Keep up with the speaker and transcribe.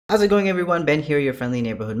How's it going, everyone? Ben here, your friendly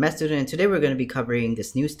neighborhood med student, and today we're going to be covering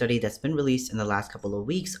this new study that's been released in the last couple of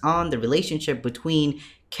weeks on the relationship between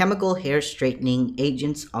chemical hair straightening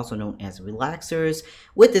agents, also known as relaxers,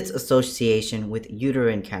 with its association with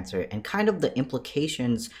uterine cancer, and kind of the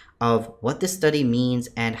implications of what this study means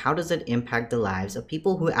and how does it impact the lives of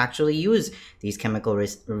people who actually use these chemical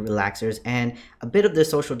relaxers, and a bit of the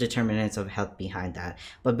social determinants of health behind that.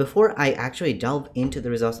 But before I actually delve into the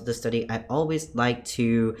results of the study, I always like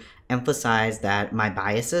to emphasize that my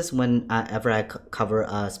biases whenever I cover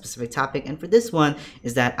a specific topic, and for this one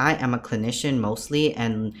is that I am a clinician mostly,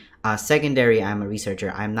 and secondary I'm a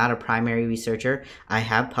researcher. I'm not a primary researcher. I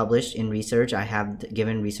have published in research, I have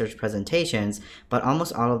given research presentations, but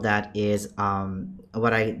almost all of that is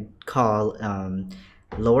what I call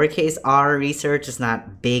lowercase r research. It's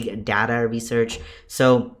not big data research.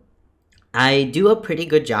 So I do a pretty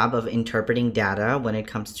good job of interpreting data when it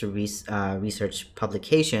comes to research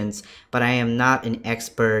publications, but I am not an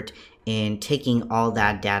expert in taking all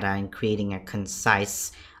that data and creating a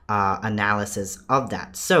concise analysis of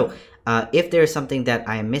that. So if there's something that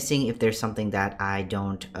I am missing, if there's something that I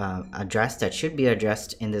don't address that should be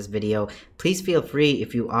addressed in this video, please feel free,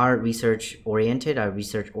 if you are research oriented, a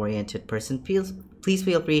research oriented person, please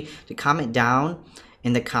feel free to comment down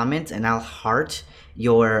in the comments, and I'll heart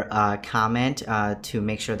your comment to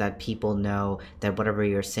make sure that people know that whatever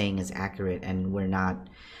you're saying is accurate, and we're not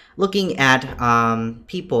looking at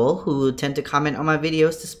people who tend to comment on my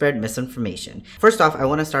videos to spread misinformation. First off, I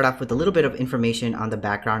want to start off with a little bit of information on the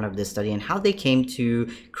background of this study and how they came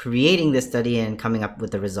to creating this study and coming up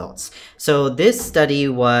with the results. So this study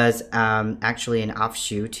was actually an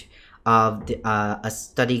offshoot of a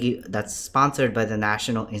study that's sponsored by the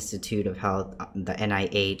National Institute of Health, the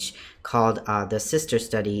NIH, called the Sister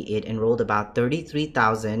Study. It enrolled about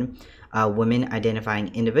 33,000 women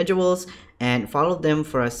identifying individuals and followed them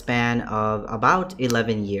for a span of about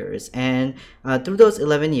 11 years. And through those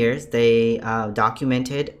 11 years, they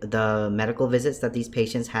documented the medical visits that these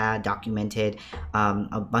patients had, documented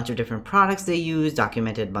a bunch of different products they used,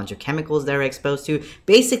 documented a bunch of chemicals they were exposed to,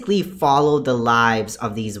 basically followed the lives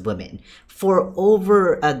of these women for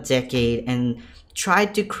over a decade and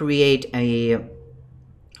tried to create a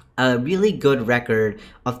really good record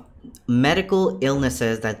of medical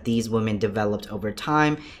illnesses that these women developed over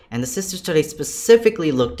time. And the sister study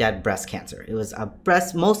specifically looked at breast cancer. It was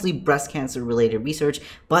mostly breast cancer related research,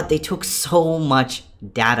 but they took so much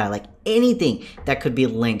data, like anything that could be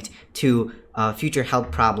linked to future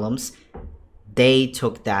health problems. They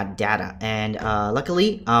took that data, and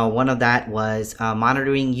luckily one of that was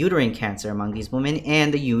monitoring uterine cancer among these women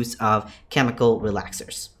and the use of chemical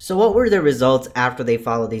relaxers. So what were the results after they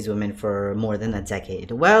followed these women for more than a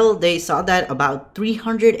decade? Well, they saw that about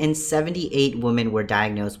 378 women were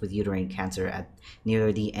diagnosed with uterine cancer at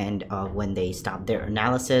near the end of when they stopped their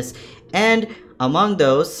analysis, and among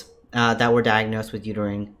those that were diagnosed with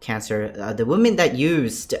uterine cancer, the women that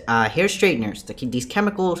used hair straighteners, these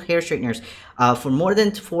chemical hair straighteners, for more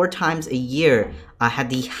than 4 times a year had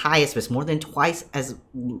the highest risk, more than twice as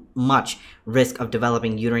much risk of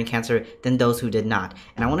developing uterine cancer than those who did not.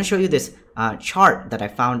 And I want to show you this chart that I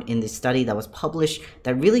found in this study that was published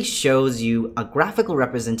that really shows you a graphical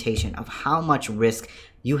representation of how much risk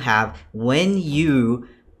you have when you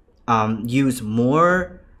use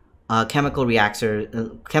more chemical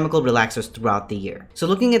relaxers throughout the year. So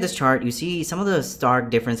looking at this chart, you see some of the stark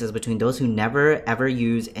differences between those who never ever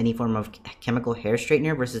use any form of chemical hair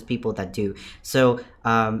straightener versus people that do. So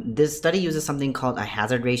this study uses something called a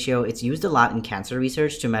hazard ratio. It's used a lot in cancer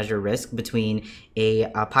research to measure risk between a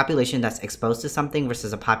population that's exposed to something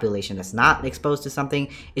versus a population that's not exposed to something.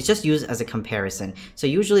 It's just used as a comparison. So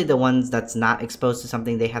usually the ones that's not exposed to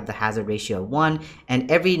something, they have the hazard ratio 1, and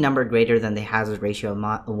every number greater than the hazard ratio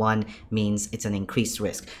 1 means it's an increased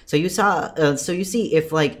risk. So you see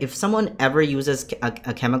if someone ever uses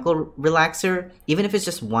a chemical relaxer, even if it's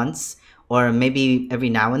just once or maybe every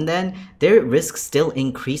now and then, their risk still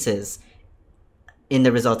increases in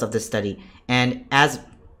the results of this study. And as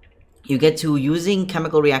you get to using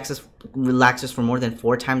chemical relaxers for more than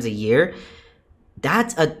 4 times a year,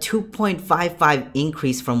 that's a 2.55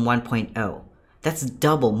 increase from 1.0. That's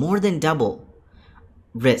double, more than double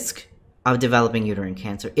risk of developing uterine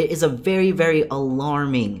cancer. It is a very, very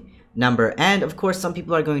alarming number. And of course, some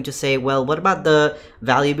people are going to say, well, what about the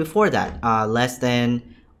value before that? Less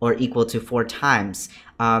than or equal to 4 times.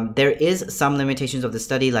 There is some limitations of the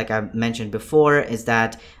study, like I mentioned before, is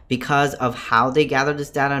that because of how they gathered this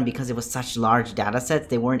data and because it was such large data sets,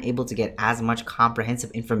 they weren't able to get as much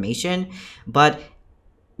comprehensive information. But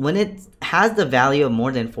when it has the value of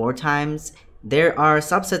more than 4 times, there are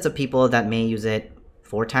subsets of people that may use it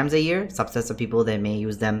 4 times a year, subsets of people that may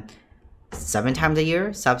use them 7 times a year,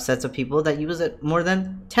 subsets of people that use it more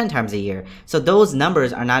than 10 times a year. So those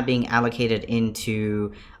numbers are not being allocated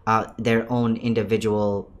into their own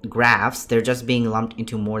individual graphs. They're just being lumped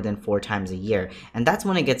into more than 4 times a year. And that's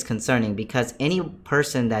when it gets concerning, because any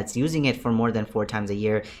person that's using it for more than 4 times a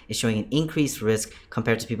year is showing an increased risk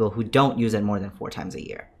compared to people who don't use it more than 4 times a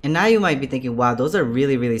year. And now you might be thinking, wow, those are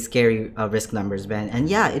really, really scary risk numbers, Ben. And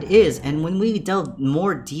yeah, it is. And when we delve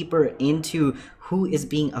more deeper into who is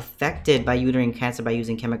being affected by uterine cancer by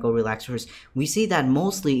using chemical relaxers, we see that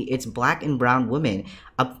mostly it's Black and brown women.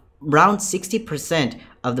 Around 60%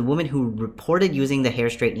 of the women who reported using the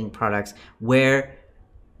hair straightening products were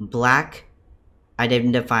Black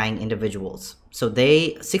identifying individuals. So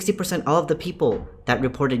 60% of the people that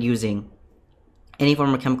reported using any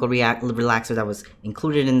form of chemical relaxer that was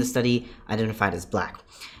included in the study identified as Black.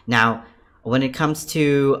 Now, when it comes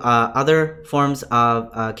to other forms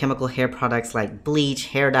of chemical hair products like bleach,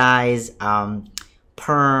 hair dyes,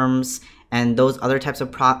 perms, and those other types of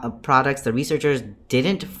products, the researchers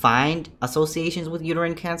didn't find associations with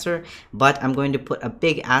uterine cancer, but I'm going to put a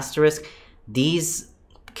big asterisk. These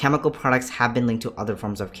chemical products have been linked to other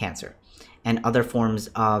forms of cancer and other forms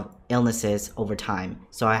of illnesses over time.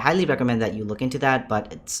 So I highly recommend that you look into that,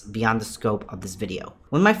 but it's beyond the scope of this video.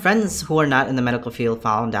 When my friends who are not in the medical field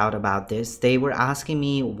found out about this, they were asking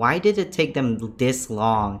me, why did it take them this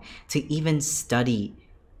long to even study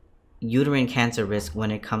uterine cancer risk when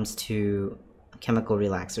it comes to chemical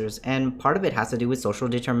relaxers? And part of it has to do with social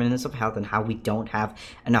determinants of health and how we don't have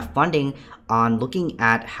enough funding on looking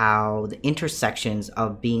at how the intersections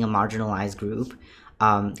of being a marginalized group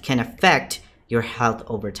can affect your health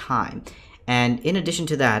over time. And in addition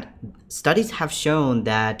to that, studies have shown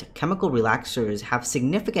that chemical relaxers have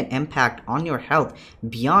significant impact on your health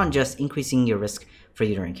beyond just increasing your risk for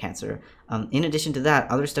uterine cancer. In addition to that,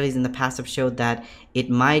 other studies in the past have showed that it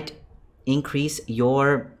might increase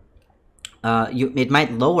your it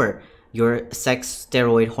might lower your sex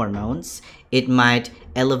steroid hormones. It might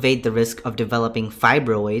elevate the risk of developing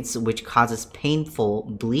fibroids, which causes painful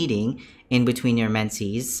bleeding in between your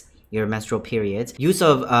menses, your menstrual periods. Use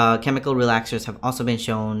of chemical relaxers have also been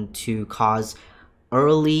shown to cause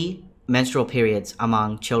early menstrual periods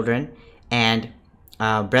among children and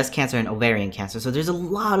breast cancer and ovarian cancer. So there's a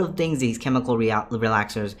lot of things these chemical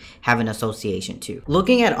relaxers have an association to.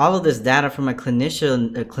 Looking at all of this data from a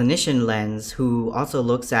clinician lens, who also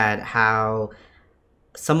looks at how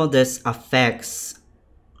some of this affects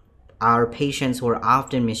our patients who are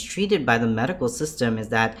often mistreated by the medical system, is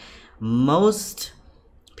that most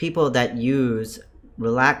people that use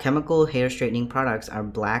chemical hair straightening products are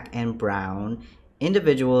Black and brown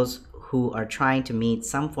individuals who are trying to meet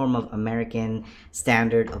some form of American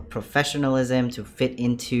standard of professionalism to fit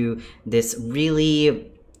into this really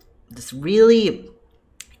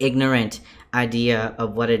ignorant idea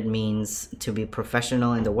of what it means to be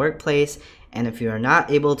professional in the workplace. And if you are not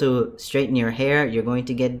able to straighten your hair, you're going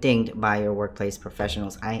to get dinged by your workplace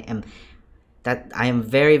professionals. I am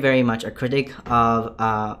very, very much a critic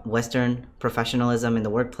of Western professionalism in the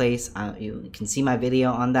workplace. You can see my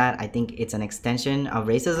video on that. I think it's an extension of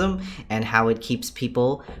racism and how it keeps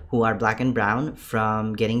people who are Black and brown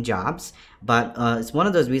from getting jobs. But it's one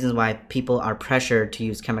of those reasons why people are pressured to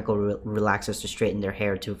use chemical relaxers to straighten their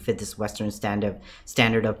hair to fit this Western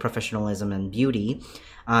standard of professionalism and beauty.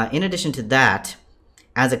 In addition to that,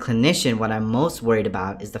 as a clinician, what I'm most worried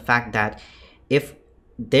about is the fact that if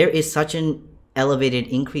there is such an elevated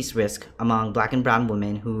increased risk among Black and brown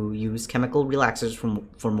women who use chemical relaxers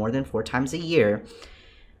for more than 4 times a year,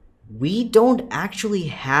 we don't actually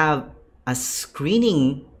have a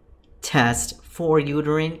screening test for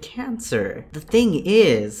uterine cancer. The thing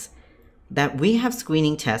is that we have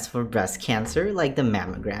screening tests for breast cancer, like the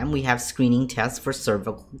mammogram. We have screening tests for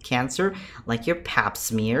cervical cancer, like your pap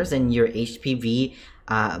smears and your HPV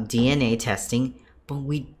DNA testing, but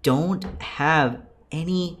we don't have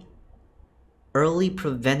any early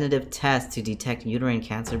preventative tests to detect uterine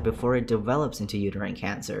cancer before it develops into uterine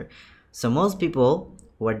cancer. So most people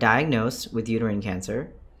who are diagnosed with uterine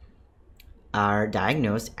cancer are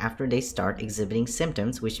diagnosed after they start exhibiting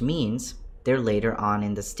symptoms, which means they're later on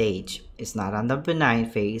in the stage. It's not on the benign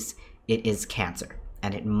phase, it is cancer,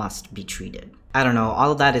 and it must be treated. I don't know,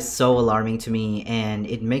 all of that is so alarming to me, and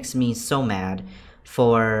it makes me so mad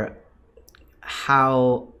for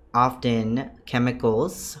how often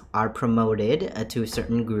chemicals are promoted to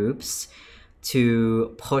certain groups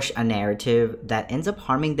to push a narrative that ends up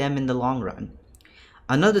harming them in the long run.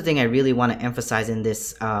 Another thing I really want to emphasize in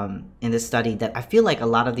this study that I feel like a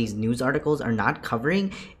lot of these news articles are not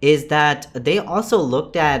covering is that they also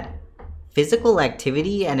looked at physical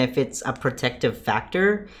activity and if it's a protective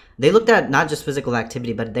factor. They looked at not just physical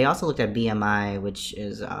activity, but they also looked at BMI, which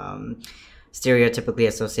is stereotypically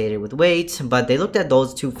associated with weight. But they looked at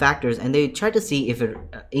those two factors and they tried to see if it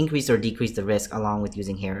increased or decreased the risk along with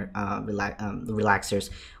using hair relaxers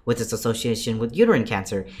with its association with uterine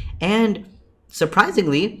cancer. And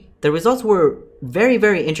surprisingly, the results were very,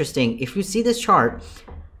 very interesting. If you see this chart,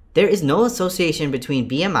 there is no association between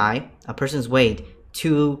BMI, a person's weight,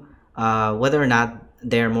 to whether or not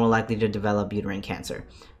they're more likely to develop uterine cancer,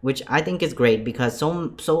 which I think is great because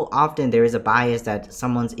so often there is a bias that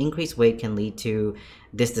someone's increased weight can lead to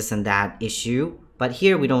this and that issue. But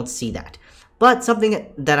here we don't see that. But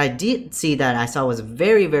something that I did see that I saw was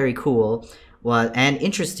very, very cool and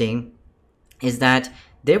interesting is that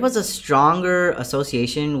there was a stronger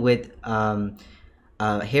association with hair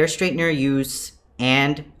straightener use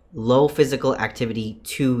and low physical activity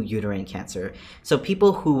to uterine cancer. So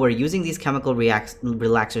people who were using these chemical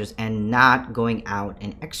relaxers and not going out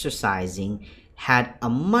and exercising had a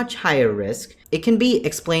much higher risk. It can be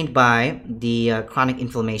explained by the chronic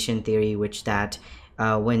inflammation theory, which that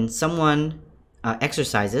when someone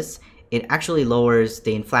exercises, it actually lowers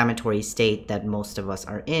the inflammatory state that most of us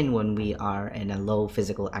are in when we are in a low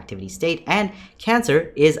physical activity state. And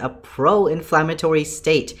cancer is a pro-inflammatory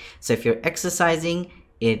state. So if you're exercising,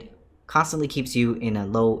 it constantly keeps you in a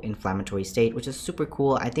low inflammatory state, which is super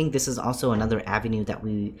cool. I think this is also another avenue that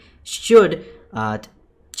we should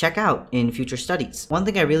check out in future studies. One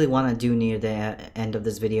thing I really want to do near the end of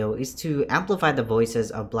this video is to amplify the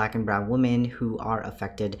voices of Black and brown women who are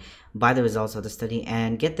affected by the results of the study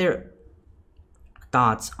and get their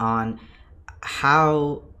thoughts on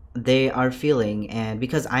how they are feeling. And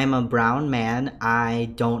because I am a brown man,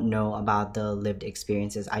 I don't know about the lived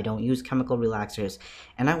experiences. I don't use chemical relaxers,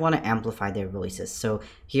 and I want to amplify their voices. So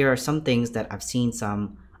here are some things that I've seen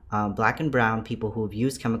some Black and brown people who have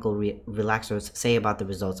used chemical relaxers say about the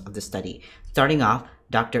results of the study. Starting off,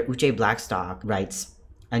 Dr. Uche Blackstock writes,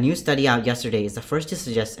 "A new study out yesterday is the first to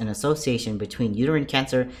suggest an association between uterine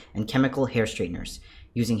cancer and chemical hair straighteners.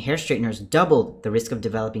 Using hair straighteners doubled the risk of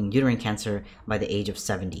developing uterine cancer by the age of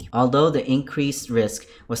 70. Although the increased risk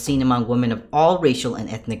was seen among women of all racial and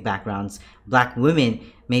ethnic backgrounds, Black women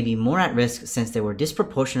may be more at risk since they were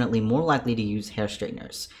disproportionately more likely to use hair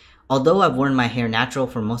straighteners. Although I've worn my hair natural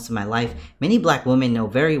for most of my life, many Black women know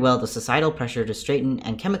very well the societal pressure to straighten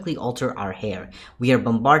and chemically alter our hair. We are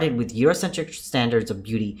bombarded with Eurocentric standards of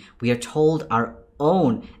beauty. We are told our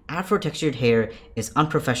own Afro-textured hair is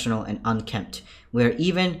unprofessional and unkempt. We are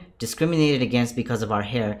even discriminated against because of our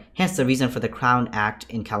hair, hence the reason for the Crown Act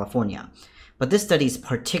in California. But this study is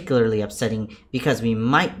particularly upsetting because we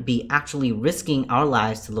might be actually risking our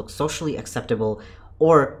lives to look socially acceptable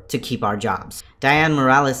or to keep our jobs." Diane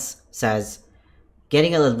Morales says,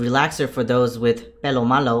 "Getting a relaxer for those with pelo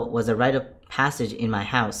malo was a rite of passage in my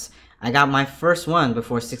house. I got my first one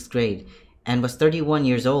before 6th grade and was 31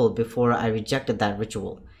 years old before I rejected that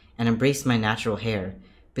ritual and embraced my natural hair.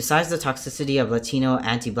 Besides the toxicity of Latino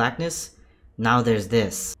anti-Blackness, now there's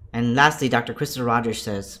this." And lastly, Dr. Krista Rogers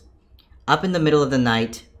says, "Up in the middle of the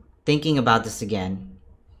night, thinking about this again.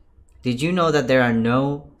 Did you know that there are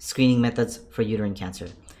no screening methods for uterine cancer?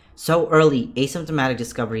 So early, asymptomatic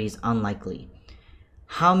discovery is unlikely.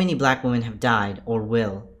 How many Black women have died or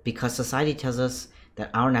will because society tells us that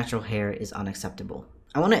our natural hair is unacceptable?"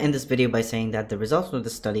 I want to end this video by saying that the results of the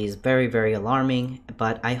study is very, very alarming,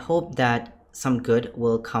 but I hope that some good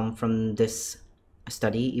will come from this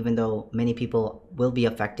study, even though many people will be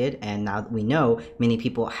affected, and now we know many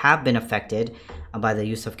people have been affected by the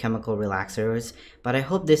use of chemical relaxers. But I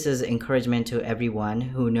hope this is encouragement to everyone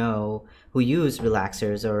who use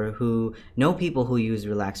relaxers or who know people who use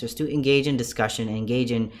relaxers to engage in discussion,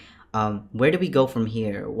 engage in where do we go from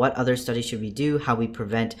here? What other studies should we do? How we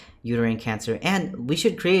prevent uterine cancer? And we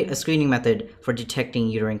should create a screening method for detecting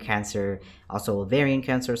uterine cancer, also ovarian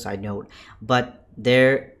cancer, side note. But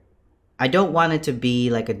I don't want it to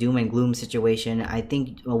be like a doom and gloom situation. I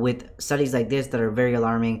think with studies like this that are very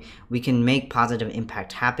alarming, we can make positive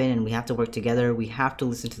impact happen, and we have to work together. We have to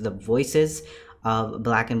listen to the voices of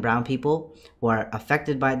Black and brown people who are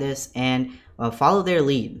affected by this and follow their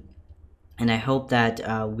lead. And I hope that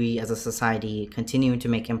we as a society continue to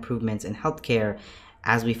make improvements in healthcare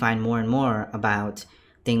as we find more and more about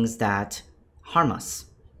things that harm us.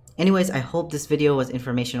 Anyways, I hope this video was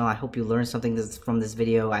informational. I hope you learned something from this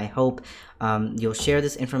video. I hope you'll share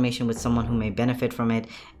this information with someone who may benefit from it.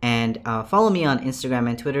 And follow me on Instagram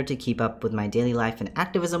and Twitter to keep up with my daily life and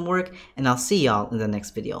activism work. And I'll see y'all in the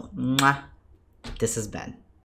next video. Mwah! This is Ben.